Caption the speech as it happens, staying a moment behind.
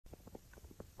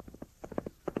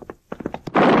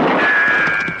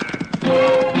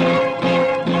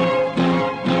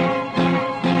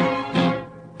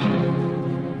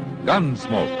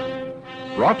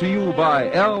Gunsmoke, brought to you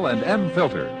by L&M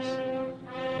Filters.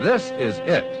 This is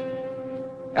it.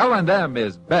 L&M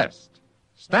is best,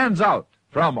 stands out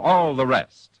from all the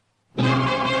rest. Around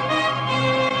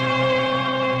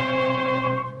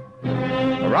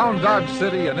Dodge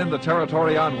City and in the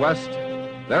territory on West,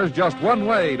 there's just one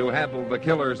way to handle the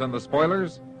killers and the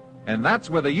spoilers, and that's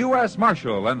with a U.S.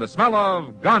 Marshal and the smell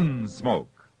of Gunsmoke.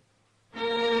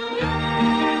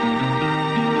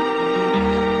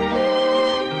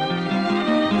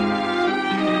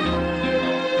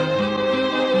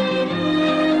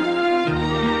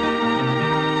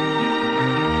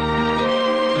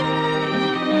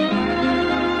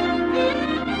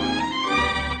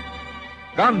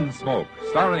 Gunsmoke,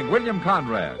 starring William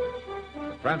Conrad.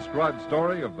 The transcribed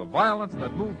story of the violence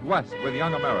that moved west with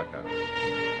young America.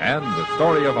 And the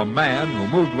story of a man who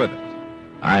moved with it.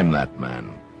 I'm that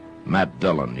man. Matt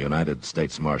Dillon, United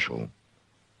States Marshal.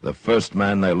 The first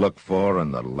man they look for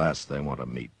and the last they want to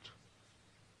meet.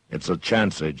 It's a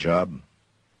chancy job,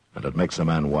 and it makes a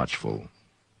man watchful.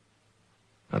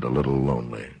 And a little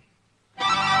lonely.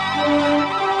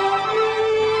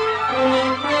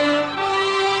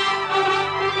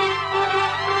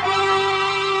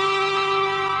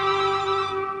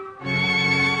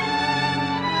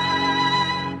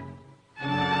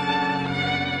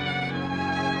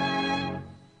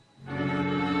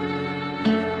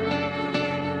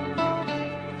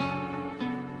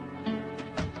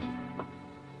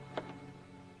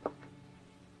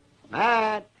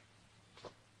 Matt.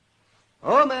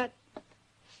 Oh, Matt.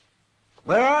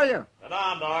 Where are you? Sit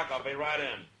down, Doc. I'll be right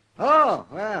in. Oh,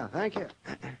 well, thank you.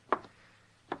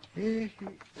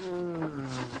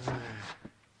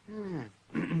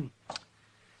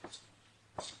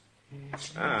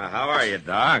 How are you,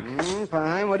 Doc?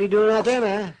 Fine. What are you doing out there,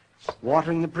 Matt?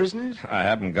 Watering the prisoners? I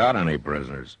haven't got any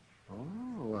prisoners. Oh,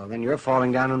 well, then you're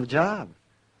falling down on the job.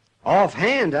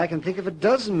 Offhand, I can think of a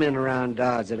dozen men around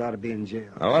Dodge that ought to be in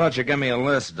jail. Well, why don't you give me a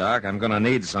list, Doc? I'm going to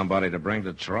need somebody to bring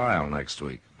to trial next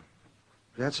week.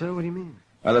 That's so? What do you mean?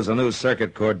 Well, there's a new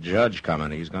circuit court judge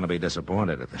coming. He's going to be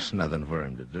disappointed if there's nothing for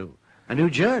him to do. A new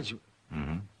judge?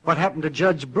 Mm-hmm. What happened to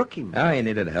Judge Brookings? Oh, he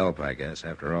needed help, I guess.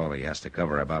 After all, he has to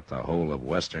cover about the whole of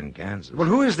western Kansas. Well,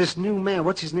 who is this new man?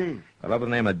 What's his name? Well, by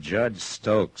the name of Judge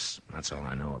Stokes. That's all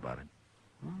I know about him.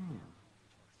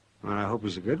 Well, I hope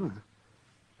he's a good one.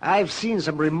 I've seen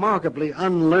some remarkably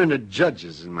unlearned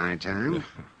judges in my time.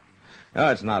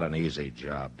 Oh, it's not an easy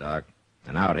job, Doc.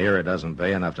 And out here, it doesn't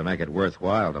pay enough to make it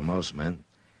worthwhile to most men.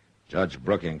 Judge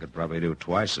Brookings could probably do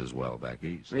twice as well back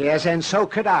east. Yes, and so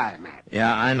could I, Matt.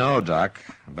 Yeah, I know, Doc.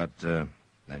 But then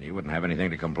you wouldn't have anything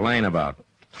to complain about.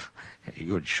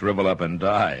 You would shrivel up and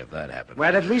die if that happened.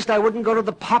 Well, at least I wouldn't go to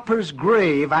the pauper's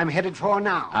grave I'm headed for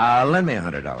now. Lend me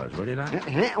 $100, will you, Doc?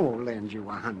 I'll lend you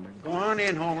 $100. Go on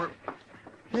in, Homer.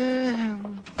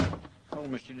 Oh,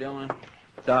 Mr. Dillon.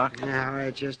 Doc. All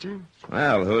right, Chester.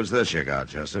 Well, who's this you got,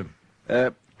 Chester?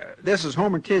 This is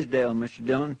Homer Tisdale, Mr.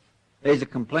 Dillon. There's a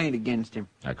complaint against him.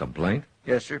 A complaint?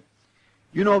 Yes, sir.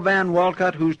 You know Van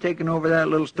Walcott, who's taken over that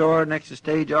little store next to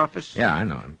stage office? Yeah, I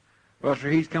know him. Well, sir,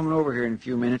 he's coming over here in a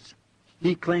few minutes.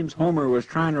 He claims Homer was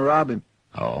trying to rob him.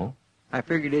 Oh? I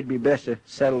figured it'd be best to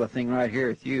settle the thing right here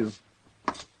with you.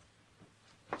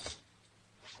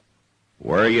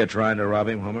 Were you trying to rob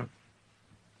him, Homer?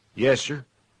 Yes, sir.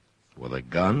 With a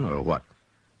gun or what?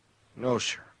 No,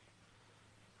 sir.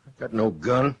 I've got no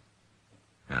gun.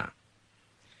 Yeah.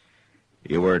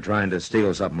 You were trying to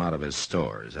steal something out of his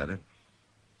store, is that it?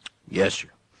 Yes, sir.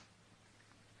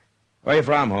 Where you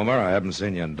from, Homer? I haven't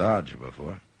seen you in Dodge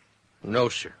before. No,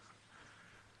 sir.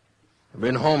 I've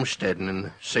been homesteading in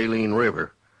the Saline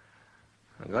River.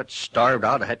 I got starved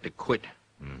out. I had to quit.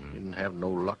 Mm-hmm. Didn't have no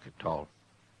luck at all.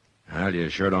 Well, you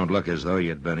sure don't look as though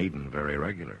you'd been eating very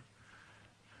regular.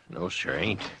 No, sir,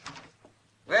 ain't.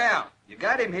 Well, you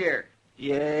got him here.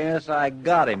 Yes, I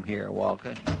got him here,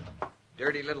 Walcott.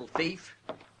 Dirty little thief.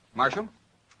 Marshal,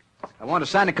 I want to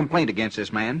sign a complaint against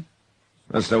this man.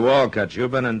 Mr. Walcott,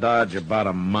 you've been in Dodge about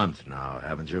a month now,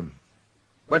 haven't you?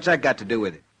 What's that got to do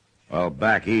with it? Well,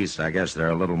 back east, I guess they're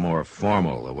a little more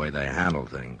formal the way they handle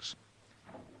things.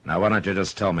 Now, why don't you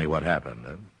just tell me what happened,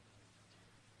 huh?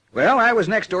 Well, I was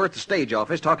next door at the stage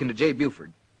office talking to Jay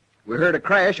Buford. We heard a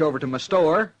crash over to my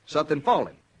store, something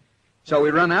falling. So we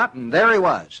run out, and there he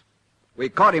was. We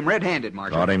caught him red-handed,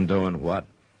 Marshal. Caught him doing what?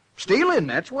 Stealing,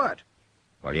 that's what.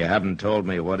 Well, you haven't told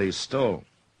me what he stole.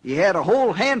 He had a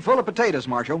whole handful of potatoes,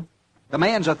 Marshal. The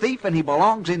man's a thief, and he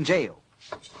belongs in jail.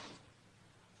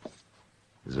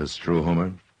 Is this true,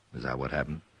 Homer? Is that what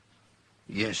happened?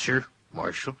 Yes, sir,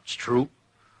 Marshal, it's true.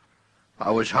 I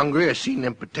was hungry. I seen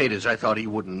them potatoes. I thought he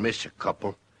wouldn't miss a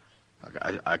couple.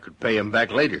 I could pay him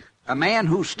back later. A man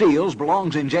who steals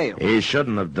belongs in jail. He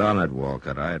shouldn't have done it,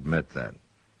 Walcott. I admit that.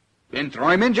 Then throw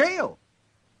him in jail.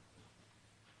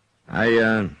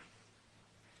 I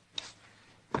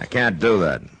can't do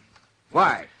that.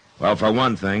 Why? Well, for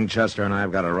one thing, Chester and I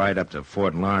have got to ride up to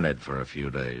Fort Larned for a few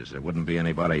days. There wouldn't be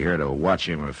anybody here to watch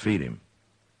him or feed him.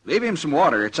 Leave him some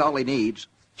water. It's all he needs.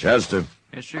 Chester.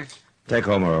 Yes, sir. Take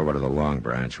Homer over to the Long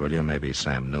Branch, will you? Maybe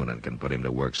Sam Noonan can put him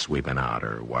to work sweeping out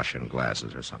or washing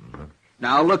glasses or something, huh?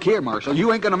 Now, look here, Marshal.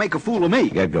 You ain't going to make a fool of me.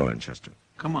 Get going, Chester.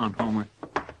 Come on, Homer.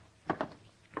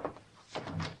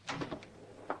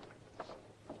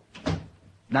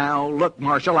 Now, look,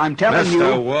 Marshal, I'm telling you...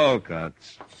 Mr. Walcott.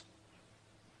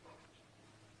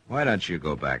 Why don't you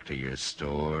go back to your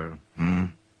store,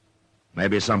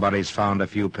 Maybe somebody's found a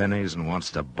few pennies and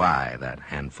wants to buy that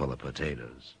handful of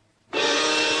potatoes.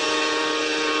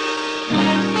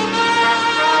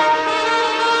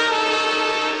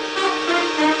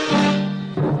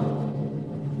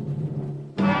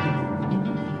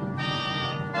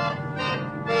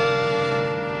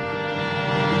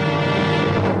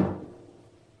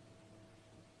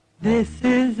 This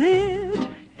is it,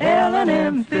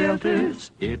 L&M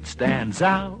filters. It stands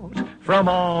out from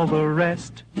all the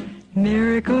rest.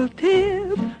 Miracle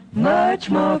tip, much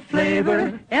more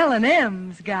flavor.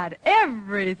 L&M's got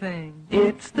everything.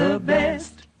 It's the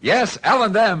best. Yes,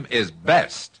 L&M is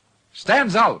best.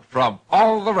 Stands out from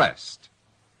all the rest.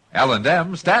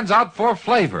 L&M stands out for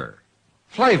flavor.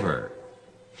 Flavor.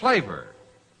 Flavor.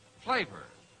 Flavor.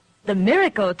 The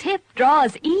Miracle Tip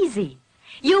draws easy.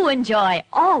 You enjoy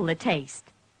all the taste.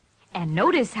 And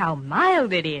notice how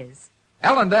mild it is.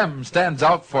 L&M stands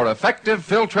out for effective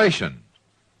filtration.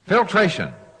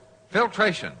 Filtration.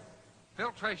 Filtration.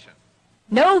 Filtration.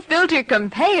 No filter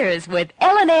compares with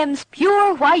L&M's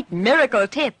Pure White Miracle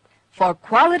Tip for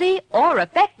quality or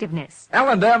effectiveness.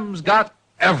 L&M's got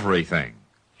everything.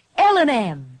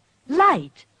 L&M,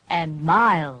 light and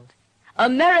mild.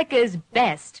 America's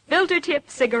best filter tip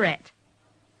cigarette.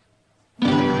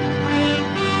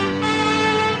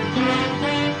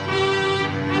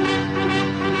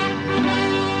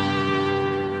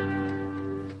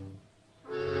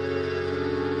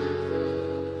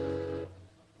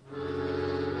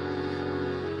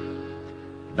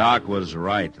 Doc was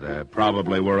right. There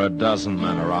probably were a dozen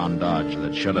men around Dodge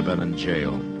that should have been in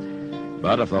jail.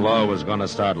 But if the law was going to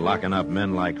start locking up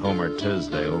men like Homer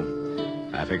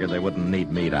Tisdale, I figured they wouldn't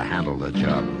need me to handle the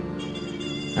job.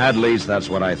 At least that's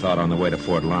what I thought on the way to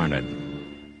Fort Larned.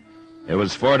 It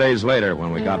was 4 days later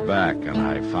when we got back, and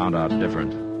I found out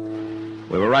different.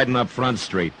 We were riding up Front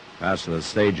Street, past the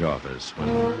stage office,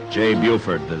 when J.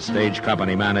 Buford, the stage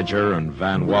company manager, and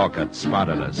Van Walcott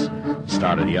spotted us,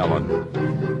 started yelling.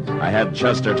 I had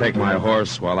Chester take my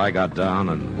horse while I got down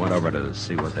and went over to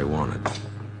see what they wanted.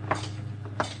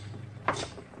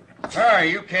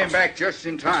 You came back just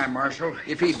in time, Marshal.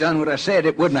 If he'd done what I said,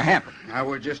 it wouldn't have happened. I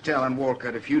was just telling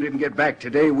Walcott if you didn't get back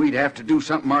today, we'd have to do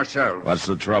something ourselves. What's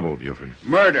the trouble, Buford?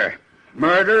 Murder.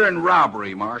 Murder and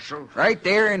robbery, Marshal. Right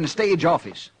there in the stage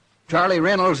office. Charlie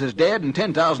Reynolds is dead and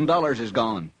 $10,000 is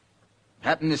gone.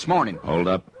 Happened this morning. Hold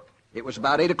up. It was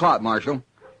about 8 o'clock, Marshal.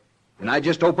 And I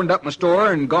just opened up my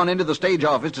store and gone into the stage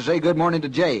office to say good morning to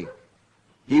Jay.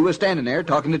 He was standing there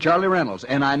talking to Charlie Reynolds,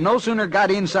 and I no sooner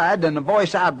got inside than the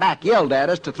voice out back yelled at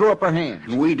us to throw up our hands.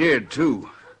 We did, too.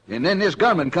 And then this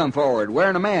gunman come forward,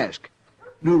 wearing a mask.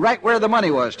 Knew right where the money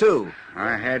was, too.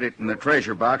 I had it in the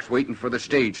treasure box waiting for the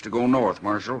stage to go north,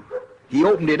 Marshal. He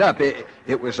opened it up.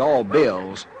 It was all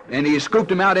bills. And he scooped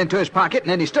them out into his pocket,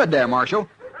 and then he stood there, Marshal.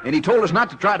 And he told us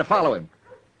not to try to follow him.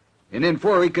 And then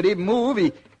before he could even move,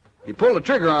 he pulled the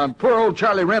trigger on poor old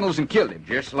Charlie Reynolds and killed him.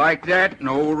 Just like that,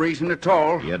 no reason at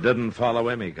all. You didn't follow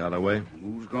him, he got away.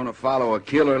 Who's gonna follow a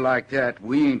killer like that?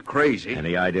 We ain't crazy.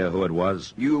 Any idea who it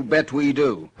was? You bet we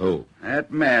do. Who?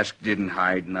 That mask didn't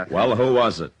hide nothing. Well, who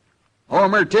was it?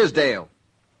 Homer Tisdale.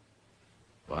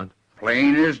 What?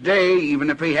 Plain as day,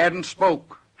 even if he hadn't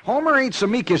spoke. Homer ain't so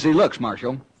meek as he looks,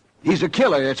 Marshal. He's a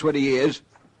killer, that's what he is.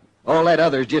 All that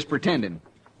other's just pretending.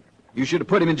 You should have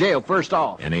put him in jail first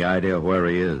off. Any idea where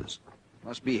he is?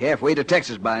 Must be halfway to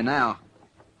Texas by now.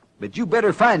 But you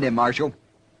better find him, Marshal.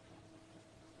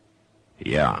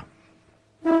 Yeah.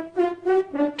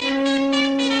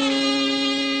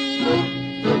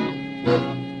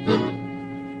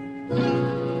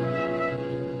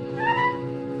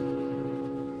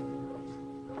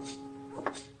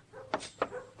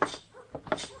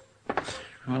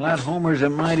 Well, that Homer's a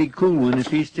mighty cool one if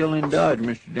he's still in Dodge,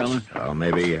 Mr. Dillon. Well,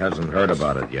 maybe he hasn't heard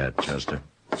about it yet, Chester.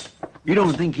 You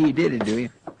don't think he did it, do you?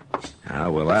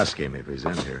 We'll ask him if he's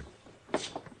in here.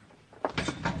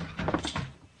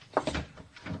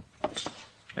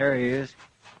 There he is,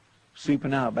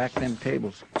 sleeping out back of them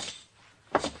tables.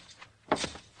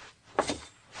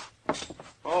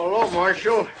 Oh, hello,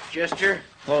 Marshal. Chester.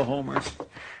 Hello, Homer.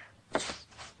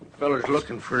 Feller's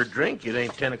looking for a drink. It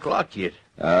ain't 10 o'clock yet.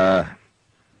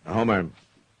 Homer,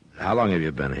 how long have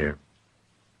you been here?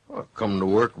 Well, I come to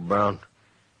work around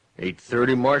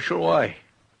 8:30, Marshal. Why?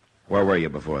 Where were you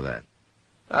before that?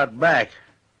 Out back.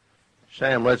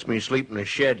 Sam lets me sleep in the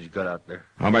shed he's got out there.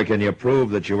 Homer, can you prove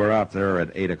that you were out there at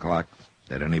 8 o'clock?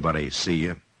 Did anybody see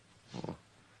you? Oh,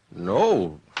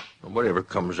 no. Nobody ever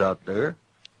comes out there.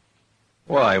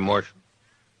 Why, Marshal?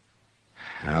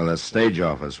 Well, the stage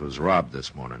office was robbed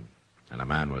this morning, and a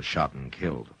man was shot and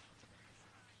killed.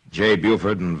 J.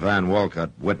 Buford and Van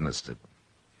Walcott witnessed it.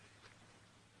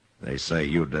 They say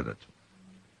you did it.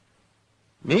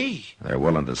 Me? They're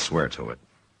willing to swear to it.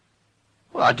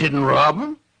 Well, I didn't rob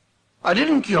him. I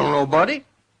didn't kill nobody.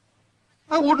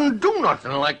 I wouldn't do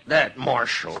nothing like that,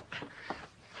 Marshal.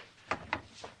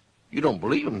 You don't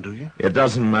believe him, do you? It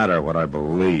doesn't matter what I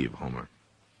believe, Homer.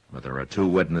 But there are 2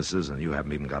 witnesses, and you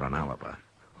haven't even got an alibi.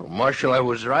 Well, Marshal, I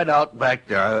was right out back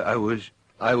there. I was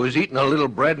eating a little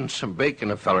bread and some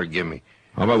bacon a feller give me.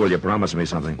 Homer, will you promise me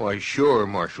something? Why, sure,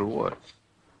 Marshal. What?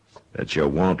 That you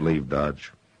won't leave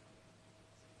Dodge.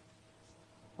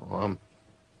 Oh,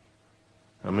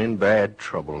 I'm in bad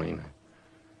trouble, ain't I?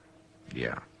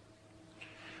 Yeah.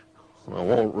 I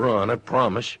won't run, I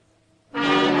promise.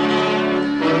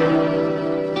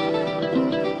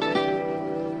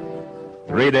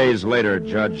 3 days later,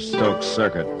 Judge Stokes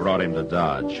Circuit brought him to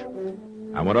Dodge.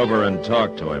 I went over and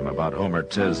talked to him about Homer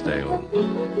Tisdale.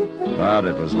 But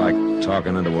it was like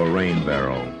talking into a rain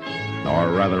barrel,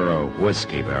 or rather a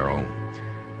whiskey barrel.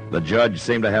 The judge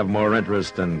seemed to have more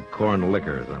interest in corn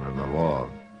liquor than in the law.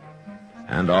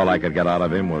 And all I could get out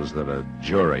of him was that a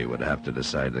jury would have to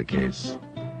decide the case.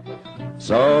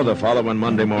 So the following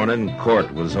Monday morning,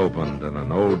 court was opened in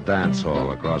an old dance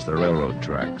hall across the railroad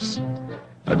tracks.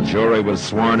 A jury was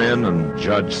sworn in, and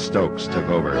Judge Stokes took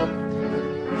over.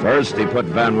 First, he put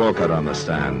Van Walcott on the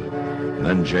stand,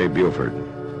 then J. Buford.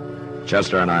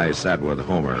 Chester and I sat with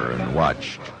Homer and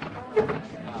watched.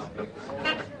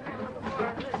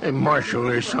 Hey, Marshal,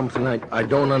 there's something I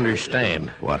don't understand.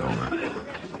 What, Homer?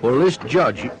 Well, this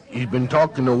judge, he's been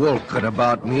talking to Walcott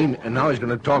about me, and now he's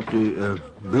going to talk to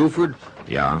Buford.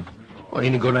 Yeah? Well,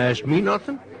 ain't he going to ask me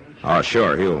nothing? Oh,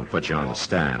 sure, he'll put you on the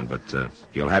stand, but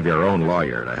you'll have your own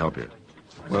lawyer to help you.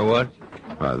 Well, what?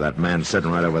 That man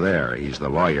sitting right over there, he's the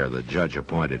lawyer the judge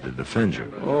appointed to defend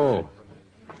you. Oh.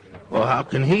 Well, how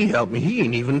can he help me? He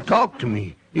ain't even talked to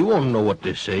me. He won't know what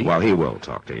to say. Well, he will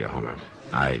talk to you, Homer.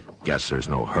 I guess there's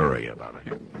no hurry about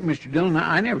it. Mr. Dillon,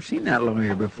 I never seen that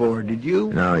lawyer before. Did you?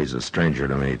 No, he's a stranger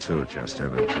to me, too, Chester,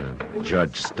 but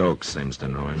Judge Stokes seems to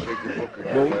know him.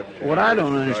 Well, what I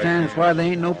don't understand is why they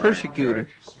ain't no persecutor.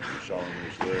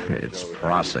 It's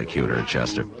prosecutor,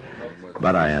 Chester.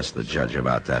 But I asked the judge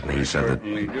about that, and he said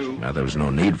that there was no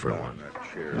need for one.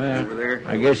 Well,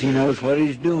 I guess he knows what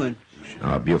he's doing.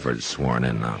 Buford's sworn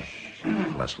in now.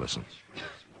 Let's listen.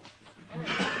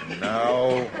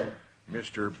 Now,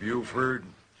 Mr. Buford,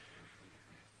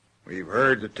 we've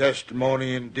heard the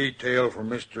testimony in detail from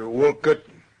Mr. Wolcott,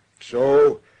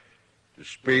 so to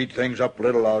speed things up a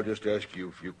little, I'll just ask you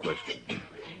a few questions.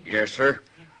 Yes, sir.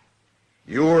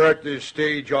 You were at the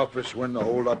stage office when the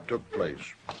holdup took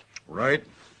place, right?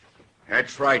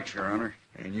 That's right, Your Honor.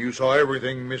 And you saw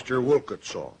everything Mr. Wolcott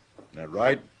saw, is that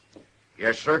right?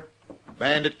 Yes, sir. The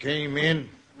bandit came in,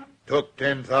 took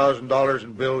 $10,000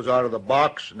 in bills out of the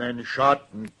box, and then shot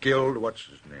and killed, what's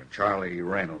his name? Charlie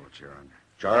Reynolds, Your Honor.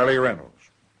 Charlie Reynolds.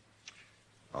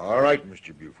 All right,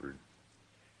 Mr. Buford.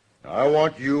 Now, I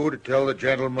want you to tell the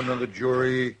gentlemen of the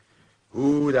jury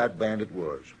who that bandit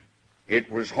was.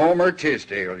 It was Homer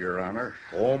Tisdale, Your Honor.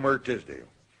 Homer Tisdale.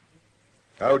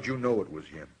 How'd you know it was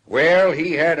him? Well,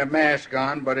 he had a mask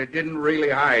on, but it didn't really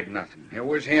hide nothing. It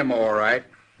was him, all right.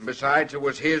 Besides, it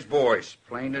was his voice,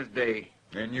 plain as day.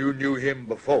 And you knew him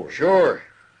before? Sure.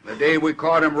 The day we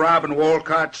caught him robbing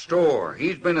Walcott's store.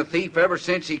 He's been a thief ever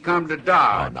since he come to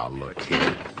Dodge. Oh, now look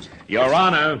here. Your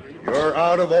Honor. You're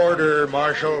out of order,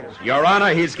 Marshal. Your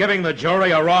Honor, he's giving the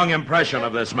jury a wrong impression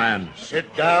of this man.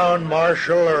 Sit down,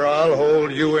 Marshal, or I'll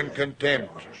hold you in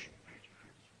contempt.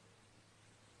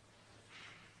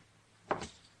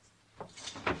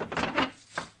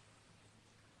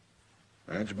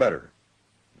 That's better.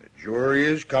 The jury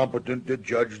is competent to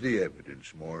judge the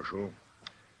evidence, Marshal.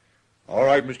 All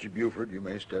right, Mr. Buford, you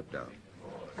may step down.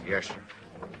 Yes, sir.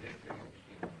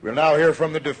 We'll now hear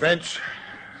from the defense.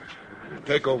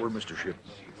 Take over, Mr. Shipp.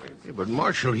 Yeah, but,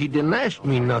 Marshal, he didn't ask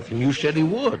me nothing. You said he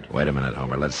would. Wait a minute,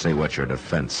 Homer. Let's see what your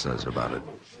defense says about it.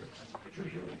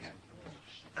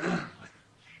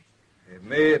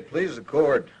 May it please the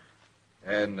court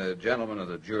and gentlemen of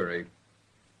the jury,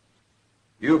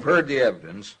 you've heard the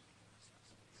evidence.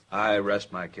 I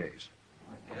rest my case.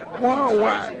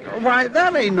 Why,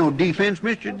 that ain't no defense,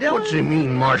 Mr. Dillon. What's he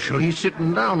mean, Marshal? He's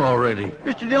sitting down already.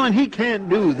 Mr. Dillon, he can't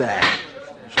do that.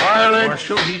 Silence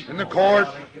Marshal, in the court.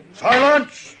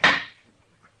 Silence!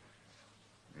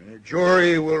 The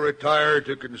jury will retire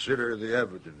to consider the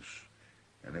evidence,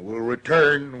 and it will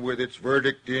return with its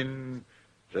verdict in,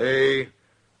 say,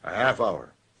 a half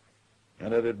hour.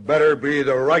 And it had better be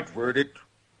the right verdict,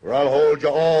 or I'll hold you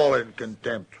all in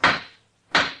contempt.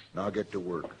 Now get to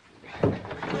work.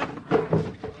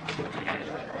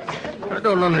 I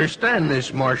don't understand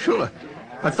this, Marshal.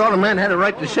 I thought a man had a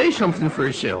right to say something for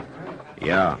himself.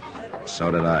 Yeah, so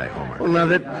did I, Homer. Well, now,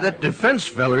 that defense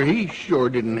feller, he sure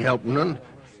didn't help none.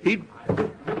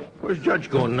 Where's Judge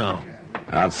going now?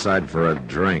 Outside for a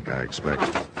drink, I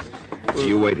expect.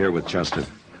 You wait here with Chester.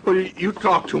 Well, you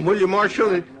talk to him, will you,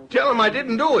 Marshal? And tell him I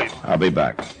didn't do it. I'll be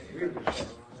back.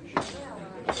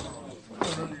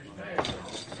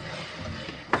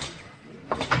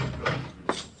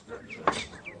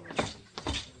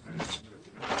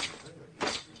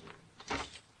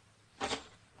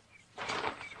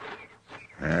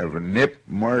 Have a nip,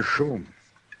 Marshal?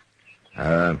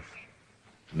 No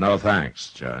thanks,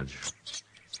 Judge.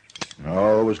 I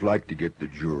always like to get the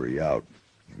jury out.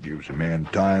 It gives a man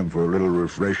time for a little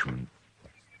refreshment.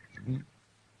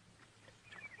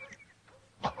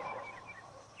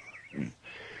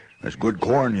 That's good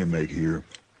corn you make here.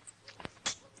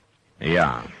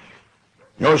 Yeah.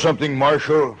 You know something,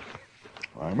 Marshal?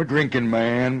 I'm a drinking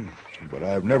man, but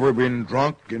I've never been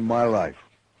drunk in my life.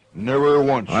 Never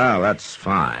once. Well, that's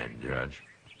fine, Judge.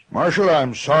 Marshal,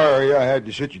 I'm sorry I had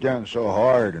to sit you down so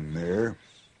hard in there,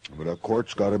 but a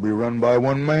court's got to be run by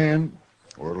one man,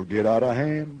 or it'll get out of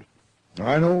hand.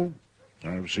 I know.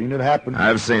 I've seen it happen.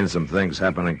 I've seen some things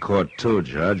happen in court, too,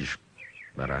 Judge.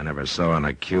 But I never saw an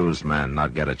accused man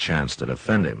not get a chance to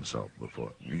defend himself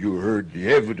before. You heard the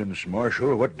evidence,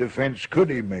 Marshal. What defense could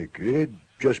he make? It'd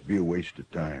just be a waste of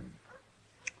time.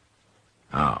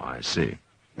 Oh, I see.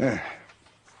 I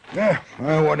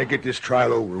want to get this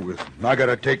trial over with. I got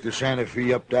to take the Santa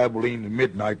Fe up to Abilene at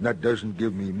midnight, and that doesn't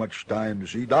give me much time to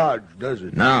see Dodge, does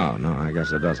it? No, I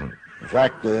guess it doesn't. In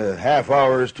fact, a half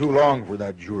hour is too long for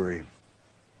that jury.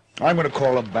 I'm going to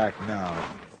call him back now.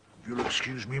 If you'll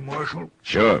excuse me, Marshal.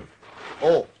 Sure.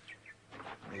 Oh,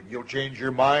 maybe you'll change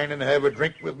your mind and have a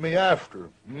drink with me after,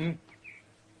 hmm?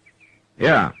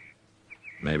 Yeah,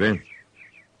 maybe.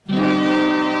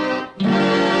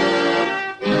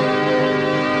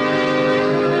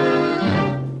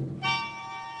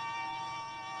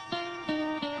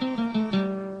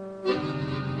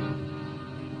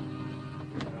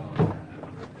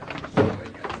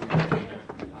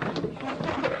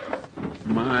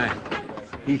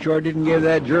 He sure didn't give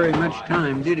that jury much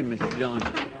time, did he, Mr. Dillon?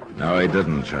 No, he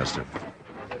didn't, Chester.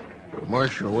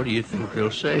 Marshal, what do you think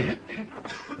they'll say?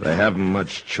 They haven't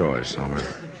much choice, Homer.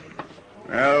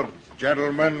 Well,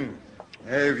 gentlemen,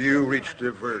 have you reached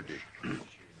a verdict?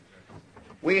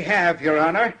 We have, Your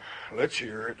Honor. Let's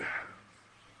hear it.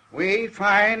 We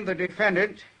find the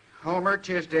defendant, Homer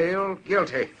Tisdale,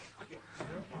 guilty.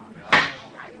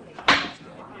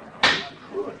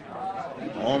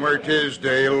 Homer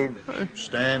Tisdale,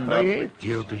 stand up. I ain't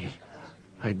guilty.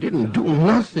 I didn't do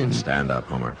nothing. Stand up,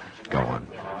 Homer. Go on.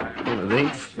 Well, it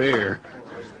ain't fair.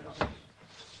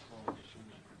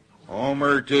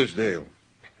 Homer Tisdale,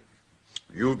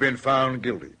 you've been found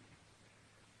guilty.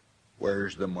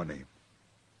 Where's the money?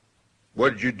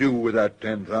 What'd you do with that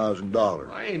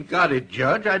 $10,000? I ain't got it,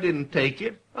 Judge. I didn't take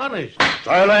it. Honest.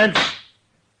 Silence!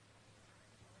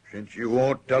 Since you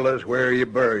won't tell us where you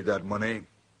buried that money,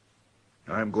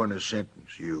 I'm going to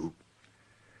sentence you.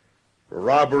 For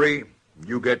robbery,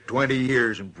 you get 20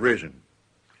 years in prison.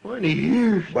 20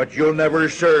 years? But you'll never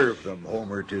serve them,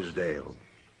 Homer Tisdale.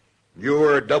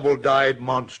 You're a double-dyed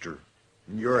monster,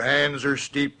 and your hands are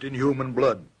steeped in human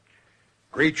blood.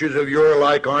 Creatures of your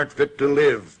like aren't fit to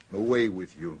live. Away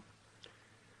with you.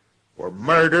 For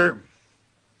murder,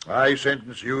 I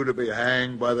sentence you to be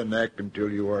hanged by the neck until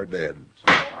you are dead.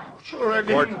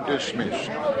 Court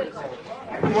dismissed.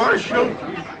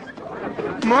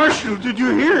 Marshal, did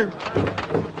you hear?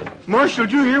 Marshal,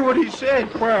 did you hear what he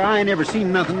said? Well, I ain't never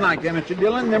seen nothing like that, Mr.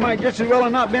 Dillon. There might just as well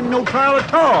have not been no trial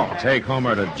at all. Take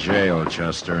Homer to jail,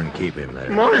 Chester, and keep him there.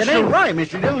 Marshal! It ain't right,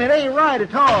 Mr. Dillon. It ain't right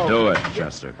at all. Do it,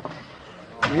 Chester.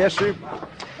 Yes, sir.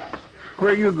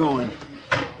 Where are you going?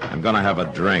 I'm going to have a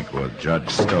drink with Judge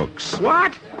Stokes.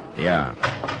 What? Yeah.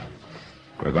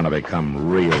 We're going to become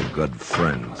real good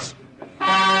friends.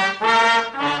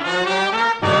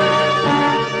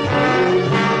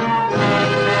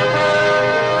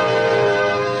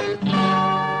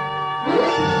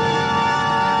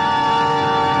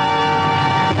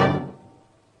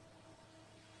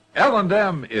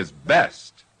 L&M is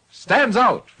best, stands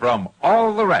out from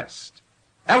all the rest.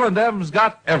 L&M's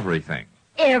got everything.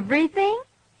 Everything?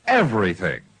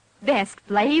 Everything. Best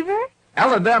flavor?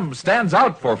 L&M stands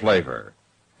out for flavor.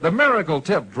 The miracle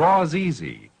tip draws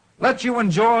easy, lets you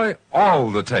enjoy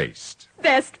all the taste.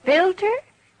 Best filter?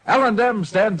 L&M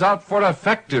stands out for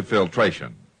effective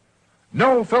filtration.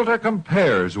 No filter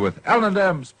compares with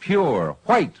L&M's pure,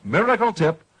 white miracle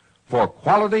tip for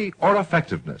quality or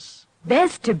effectiveness.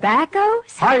 Best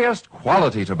tobaccos? Highest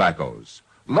quality tobaccos.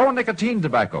 Low nicotine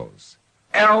tobaccos.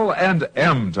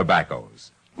 L&M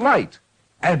tobaccos. Light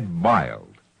and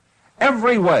mild.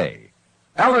 Every way,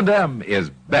 L&M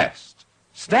is best.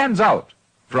 Stands out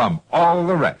from all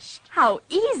the rest. How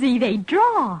easy they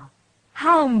draw.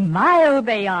 How mild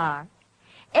they are.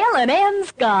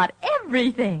 L&M's got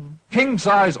everything. King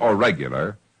size or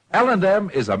regular, L&M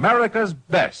is America's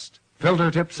best filter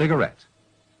tip cigarette.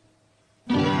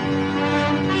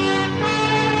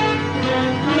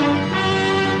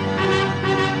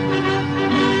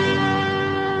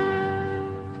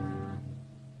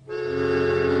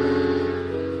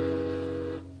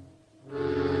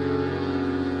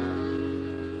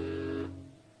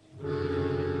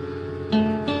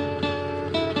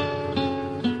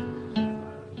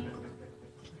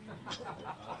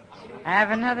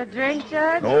 Have another drink,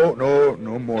 Judge?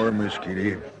 No more, Miss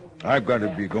Kitty. I've got to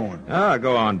be going.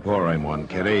 Go on, pour him one,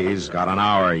 Kitty. He's got an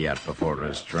hour yet before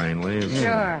his train leaves.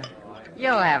 Sure.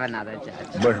 You'll have another,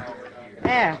 Judge. But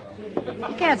There.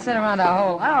 You can't sit around a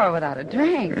whole hour without a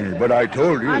drink. but I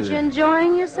told you... Aren't you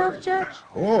enjoying yourself, Judge?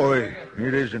 Oh, it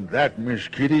isn't that, Miss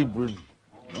Kitty, but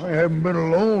I haven't been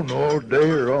alone all day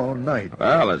or all night.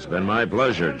 Well, it's been my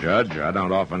pleasure, Judge. I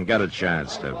don't often get a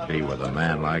chance to be with a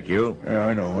man like you. Yeah,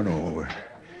 I know.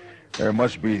 There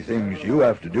must be things you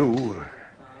have to do.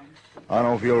 I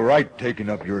don't feel right taking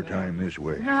up your time this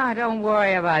way. No, don't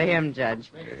worry about him, Judge.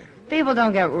 People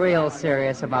don't get real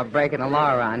serious about breaking the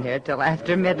law around here till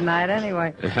after midnight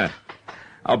anyway.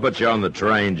 I'll put you on the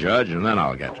train, Judge, and then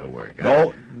I'll get to work.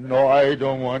 Huh? No, I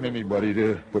don't want anybody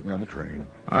to put me on the train.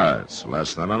 It's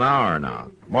less than an hour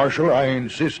now. Marshal, I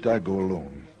insist I go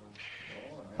alone.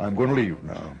 I'm going to leave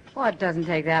now. Well, it doesn't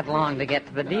take that long to get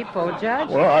to the depot, Judge.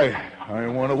 Well, I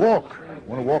want to walk. I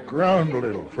want to walk around a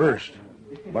little first,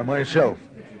 by myself.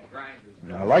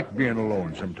 I like being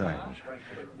alone sometimes.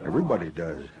 Everybody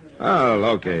does. Oh,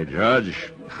 okay,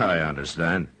 Judge. I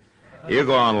understand. You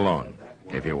go on alone,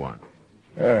 if you want.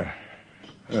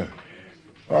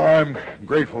 I'm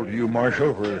grateful to you,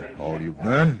 Marshal, for all you've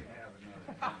done.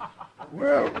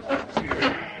 Well,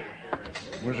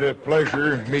 it was a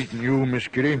pleasure meeting you, Miss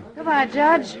Kitty. Goodbye,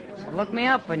 Judge. Look me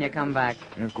up when you come back.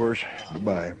 And of course,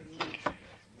 goodbye.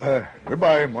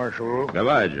 Goodbye, Marshal.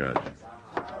 Goodbye, Judge.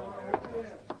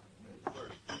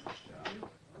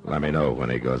 Let me know when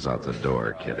he goes out the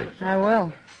door, Kitty. I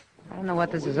will. I don't know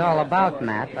what this is all about,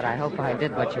 Matt, but I hope I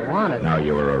did what you wanted. Now,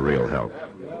 you were a real help.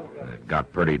 It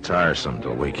got pretty tiresome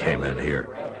till we came in here.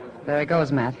 There he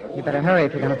goes, Matt. You better hurry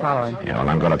if you're going to follow him. Yeah, well,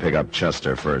 I'm going to pick up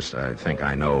Chester first. I think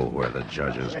I know where the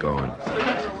judge is going.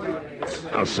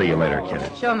 I'll see you later,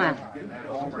 Kitty. Sure, Matt.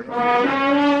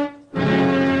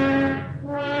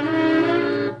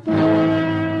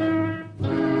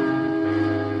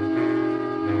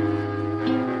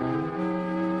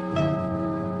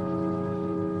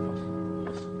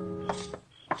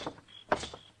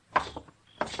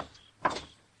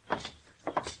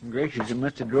 Gracious, it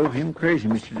must have drove him crazy,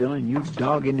 Mr. Dillon. You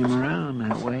dogging him around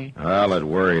that way. Well, it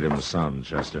worried him some,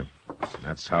 Chester.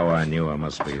 That's how I knew I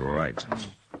must be right.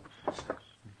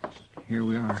 Here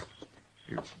we are.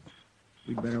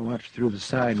 We'd better watch through the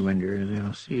side window or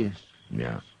they'll see us.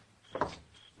 Yeah.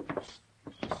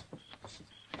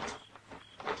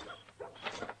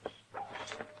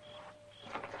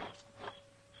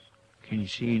 Can you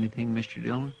see anything, Mr.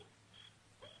 Dillon?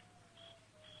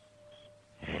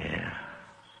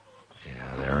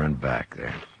 Yeah, there and back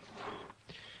there.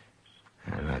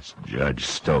 And that's Judge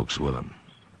Stokes with him.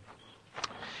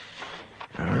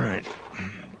 All right.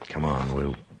 Come on,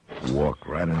 we'll walk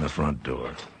right in the front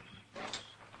door.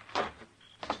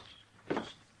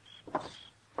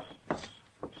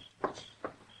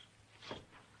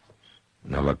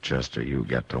 Now, look, Chester, you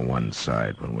get to one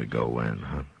side when we go in,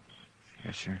 huh?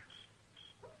 Yes, sir.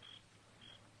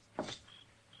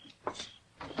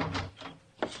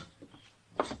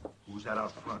 Who's that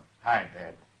out front? Hi,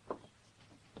 Dad.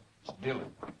 It's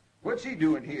Dillon. What's he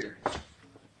doing here?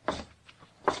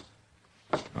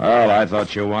 Well, I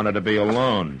thought you wanted to be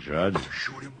alone, Judge.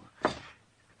 Shoot him.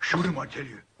 Shoot him, I tell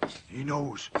you. He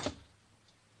knows.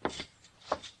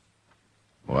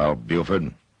 Well,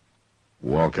 Buford,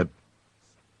 Walcott,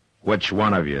 which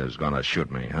one of you is going to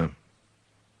shoot me, huh?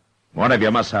 One of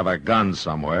you must have a gun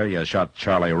somewhere. You shot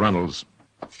Charlie Reynolds.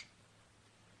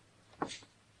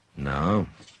 No?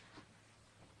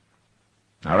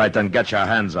 All right, then get your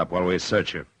hands up while we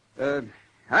search you.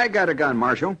 I got a gun,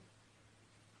 Marshal.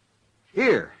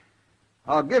 Here.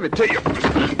 I'll give it to you.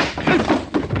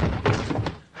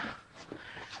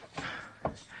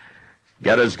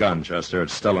 Get his gun, Chester.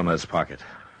 It's still in his pocket.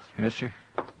 Yes, sir.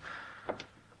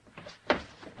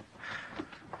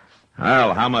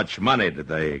 Well, how much money did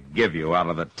they give you out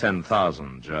of the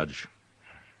 10,000, Judge?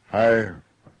 I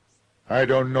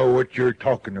don't know what you're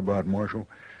talking about, Marshal.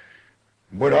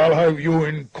 But I'll have you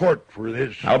in court for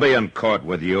this. I'll be in court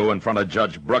with you in front of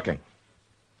Judge Brooking.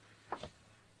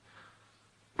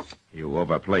 You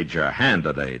overplayed your hand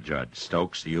today, Judge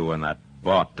Stokes, you and that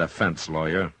bought defense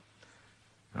lawyer.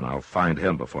 And I'll find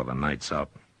him before the night's up.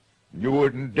 You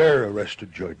wouldn't dare arrest a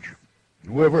judge.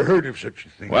 Who ever heard of such a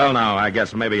thing? Well, now, I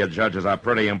guess maybe a judge is a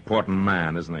pretty important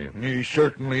man, isn't he? He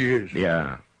certainly is.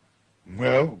 Yeah.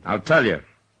 Well? I'll tell you.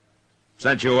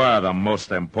 Since you are the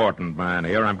most important man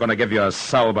here, I'm going to give you a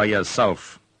cell by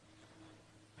yourself.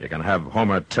 You can have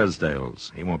Homer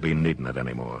Tisdale's. He won't be needing it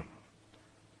anymore.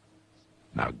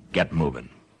 Now, get moving.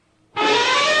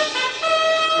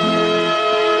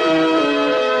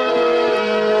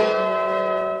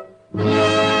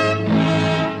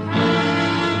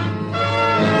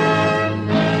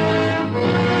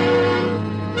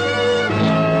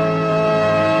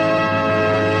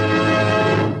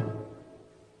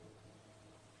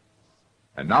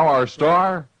 And now our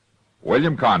star,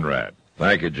 William Conrad.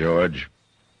 Thank you, George.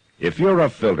 If you're a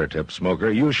filter tip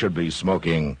smoker, you should be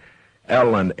smoking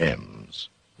L&M's.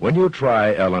 When you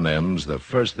try L&M's, the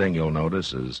first thing you'll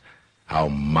notice is how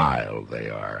mild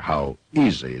they are, how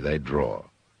easy they draw.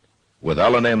 With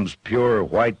L&M's pure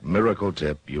white miracle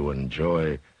tip, you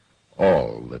enjoy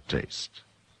all the taste.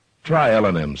 Try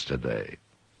L&M's today.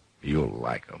 You'll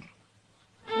like them.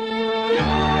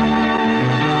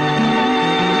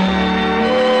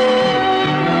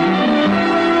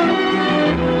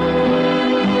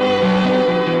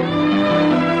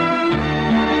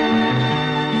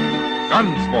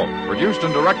 Gunsmoke, produced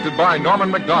and directed by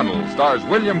Norman Macdonnell, stars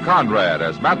William Conrad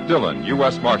as Matt Dillon,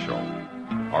 U.S. Marshal.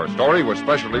 Our story was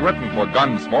specially written for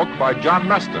Gunsmoke by John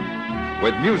Meston,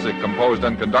 with music composed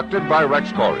and conducted by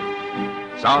Rex Corey.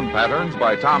 Sound patterns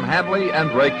by Tom Hanley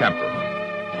and Ray Kemper.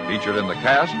 Featured in the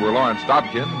cast were Lawrence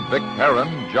Dobkin, Vic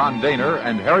Perrin, John Dehner,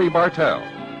 and Harry Bartell.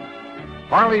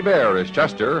 Parley Baer is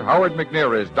Chester, Howard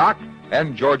McNear is Doc,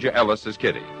 and Georgia Ellis is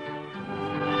Kitty.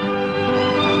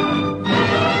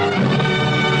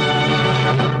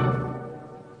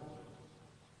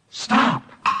 Stop!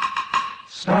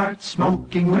 Start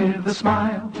smoking with a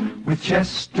smile, with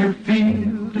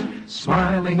Chesterfield,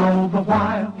 smiling all the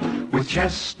while, with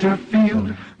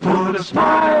Chesterfield. Put a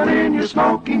smile in your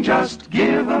smoking, just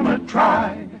give 'em a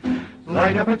try.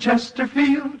 Light up a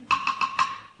Chesterfield,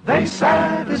 they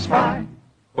satisfy.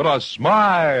 Put a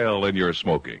smile in your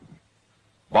smoking.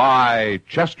 Buy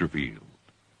Chesterfield.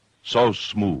 So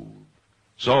smooth,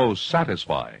 so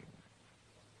satisfying.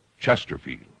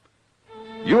 Chesterfield.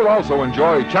 You'll also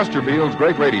enjoy Chesterfield's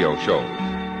great radio shows.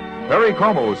 Perry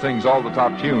Como sings all the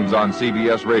top tunes on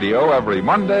CBS Radio every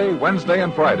Monday, Wednesday,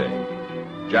 and Friday.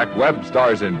 Jack Webb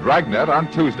stars in Dragnet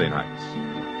on Tuesday nights.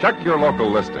 Check your local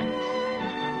listings.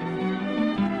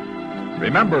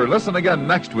 Remember, listen again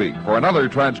next week for another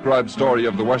transcribed story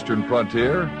of the Western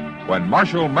frontier when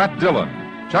Marshal Matt Dillon,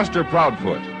 Chester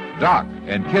Proudfoot, Doc,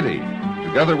 and Kitty,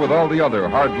 together with all the other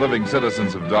hard-living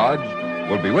citizens of Dodge,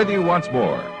 will be with you once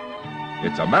more.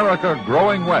 It's America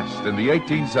growing west in the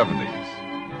 1870s.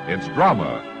 It's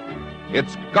drama.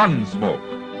 It's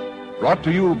Gunsmoke. Brought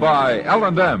to you by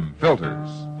L&M Filters.